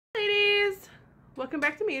Welcome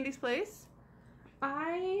back to Mandy's Place.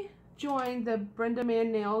 I joined the Brenda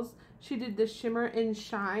Mann Nails. She did the Shimmer and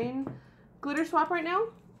Shine glitter swap right now,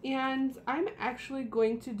 and I'm actually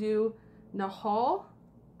going to do Nahal,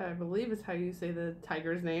 I believe is how you say the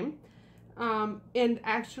tiger's name. And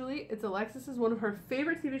actually, it's Alexis is one of her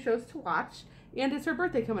favorite TV shows to watch, and it's her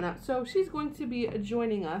birthday coming up, so she's going to be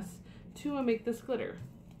joining us to make this glitter.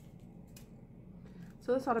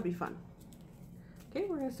 So this ought to be fun. Okay,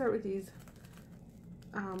 we're gonna start with these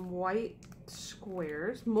white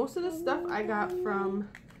squares. Most of this stuff I got from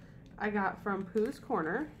Pooh's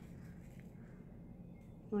Corner.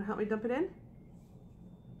 You wanna help me dump it in?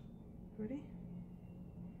 Ready?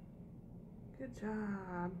 Good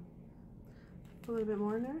job. A little bit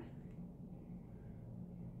more in there.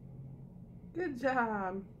 Good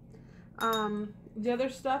job. The other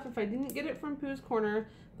stuff, if I didn't get it from Pooh's Corner,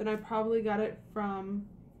 then I probably got it from,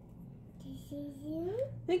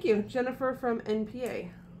 thank you, Jennifer from NPA.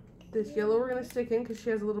 This yellow we're going to stick in because she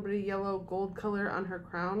has a little bit of yellow gold color on her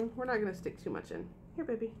crown. We're not going to stick too much in. Here,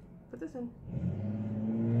 baby, put this in.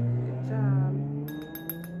 Good job.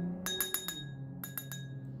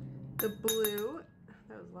 The blue,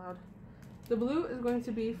 that was loud. The blue is going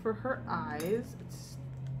to be for her eyes. It's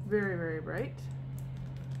very, very bright.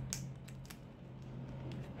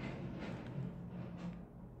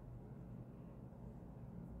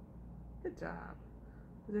 Good job.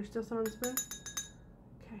 Is there still some on the spoon?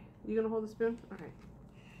 Okay. You gonna hold the spoon? Okay.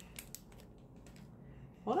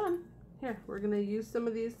 Hold on. Here, we're gonna use some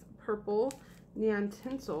of these purple neon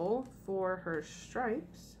tinsel for her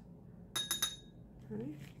stripes.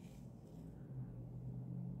 Ready?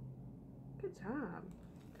 Good job.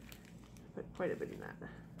 Put quite a bit in that.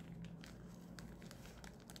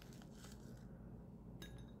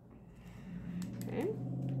 Okay.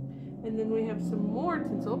 And then we have some more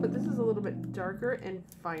tinsel, but this is a little bit darker and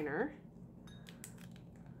finer.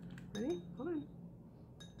 Ready? Hold on.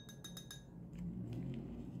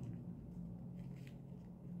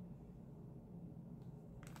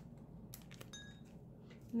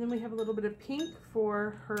 And then we have a little bit of pink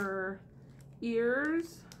for her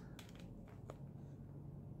ears.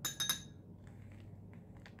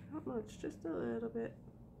 Not much, just a little bit.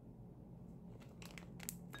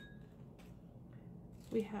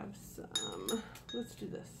 We have some, let's do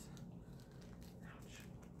this. Ouch.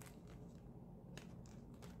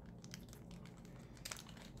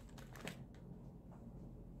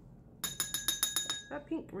 That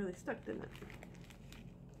pink really stuck, didn't it?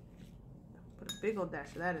 Put a big old dash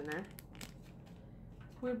of that in there.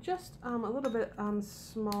 We're just a little bit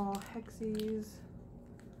small hexies,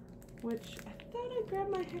 which I thought I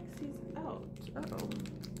grabbed my hexies out. Uh-oh.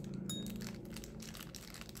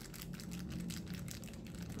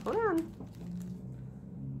 Hold on.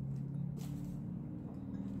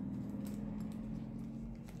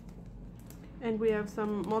 And we have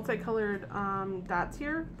some multicolored dots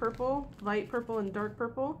here, purple, light purple, and dark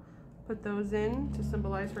purple. Put those in to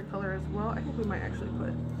symbolize her color as well. I think we might actually put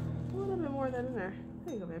a little bit more of that in there.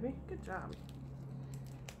 There you go, baby. Good job.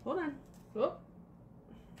 Hold on. Oh.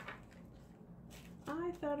 I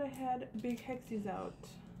thought I had big hexies out.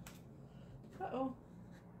 Uh-oh.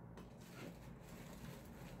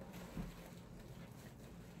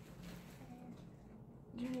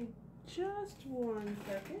 Give me just 1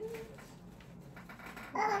 second.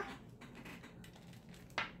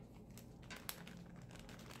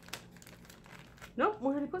 Nope, we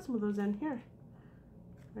already put some of those in. Here.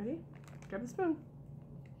 Ready? Grab the spoon.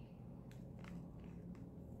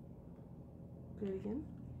 Do it again.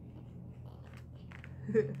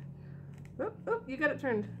 Oh, oh, you got it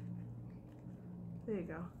turned. There you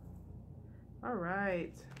go. All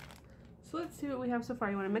right. So let's see what we have so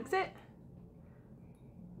far. You want to mix it?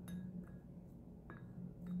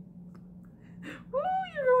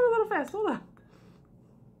 Fast. Hold on.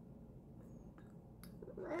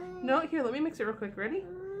 No, here, let me mix it real quick. Ready?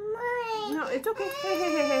 No, it's okay.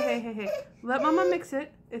 Hey. Let Mama mix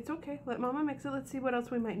it. It's okay. Let Mama mix it. Let's see what else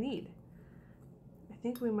we might need. I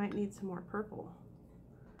think we might need some more purple.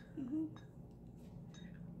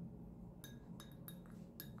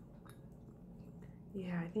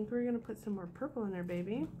 Yeah, I think we're going to put some more purple in there,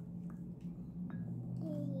 baby.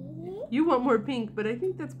 You want more pink, but I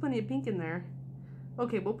think that's plenty of pink in there.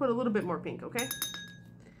 Okay, we'll put a little bit more pink, okay?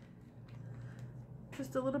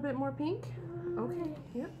 Just a little bit more pink? Okay,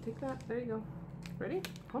 yep, take that. There you go. Ready?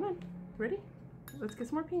 Hold on. Ready? Let's get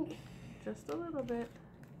some more pink. Just a little bit.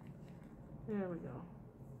 There we go.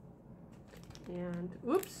 And,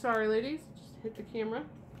 oops, sorry ladies. Just hit the camera.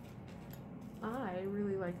 I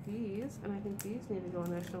really like these, and I think these need to go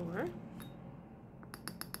in there somewhere.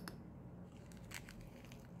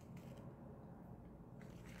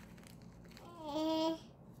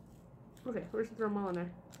 Okay, we're just gonna throw them all in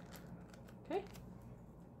there. Okay.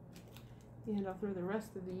 And I'll throw the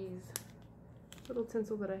rest of these little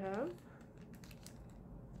tinsel that I have.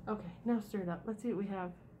 Okay, now stir it up. Let's see what we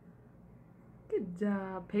have. Good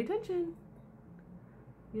job. Pay attention.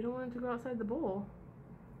 You don't want it to go outside the bowl.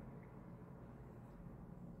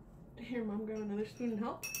 Here, Mom, grab another spoon and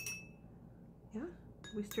help. Yeah,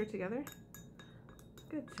 we stir together.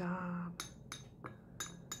 Good job.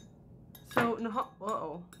 So,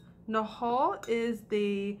 Nahal is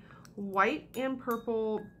the white and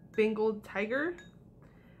purple Bengal tiger.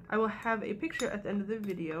 I will have a picture at the end of the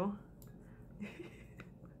video.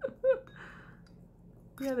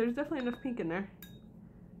 Yeah, there's definitely enough pink in there.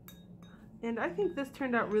 And I think this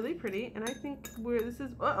turned out really pretty, and I think we're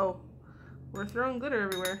throwing glitter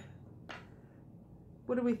everywhere.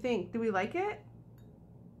 What do we think? Do we like it?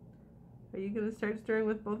 Are you gonna start stirring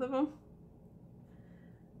with both of them?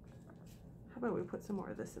 How about we put some more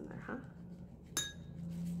of this in there, huh?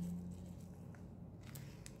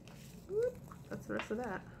 Oop, that's the rest of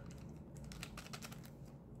that.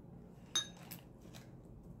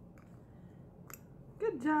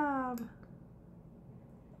 Good job.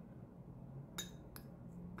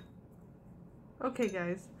 Okay,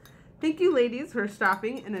 guys. Thank you, ladies, for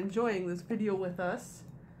stopping and enjoying this video with us.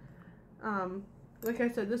 Like I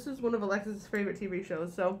said, this is one of Alexis' favorite TV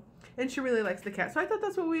shows, and she really likes the cat, so I thought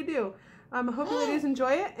that's what we do. I hope you ladies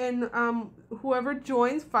enjoy it, and whoever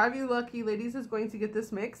joins, 5 of you lucky ladies, is going to get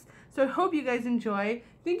this mix. So I hope you guys enjoy.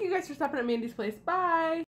 Thank you guys for stopping at Mandy's Place.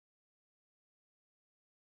 Bye!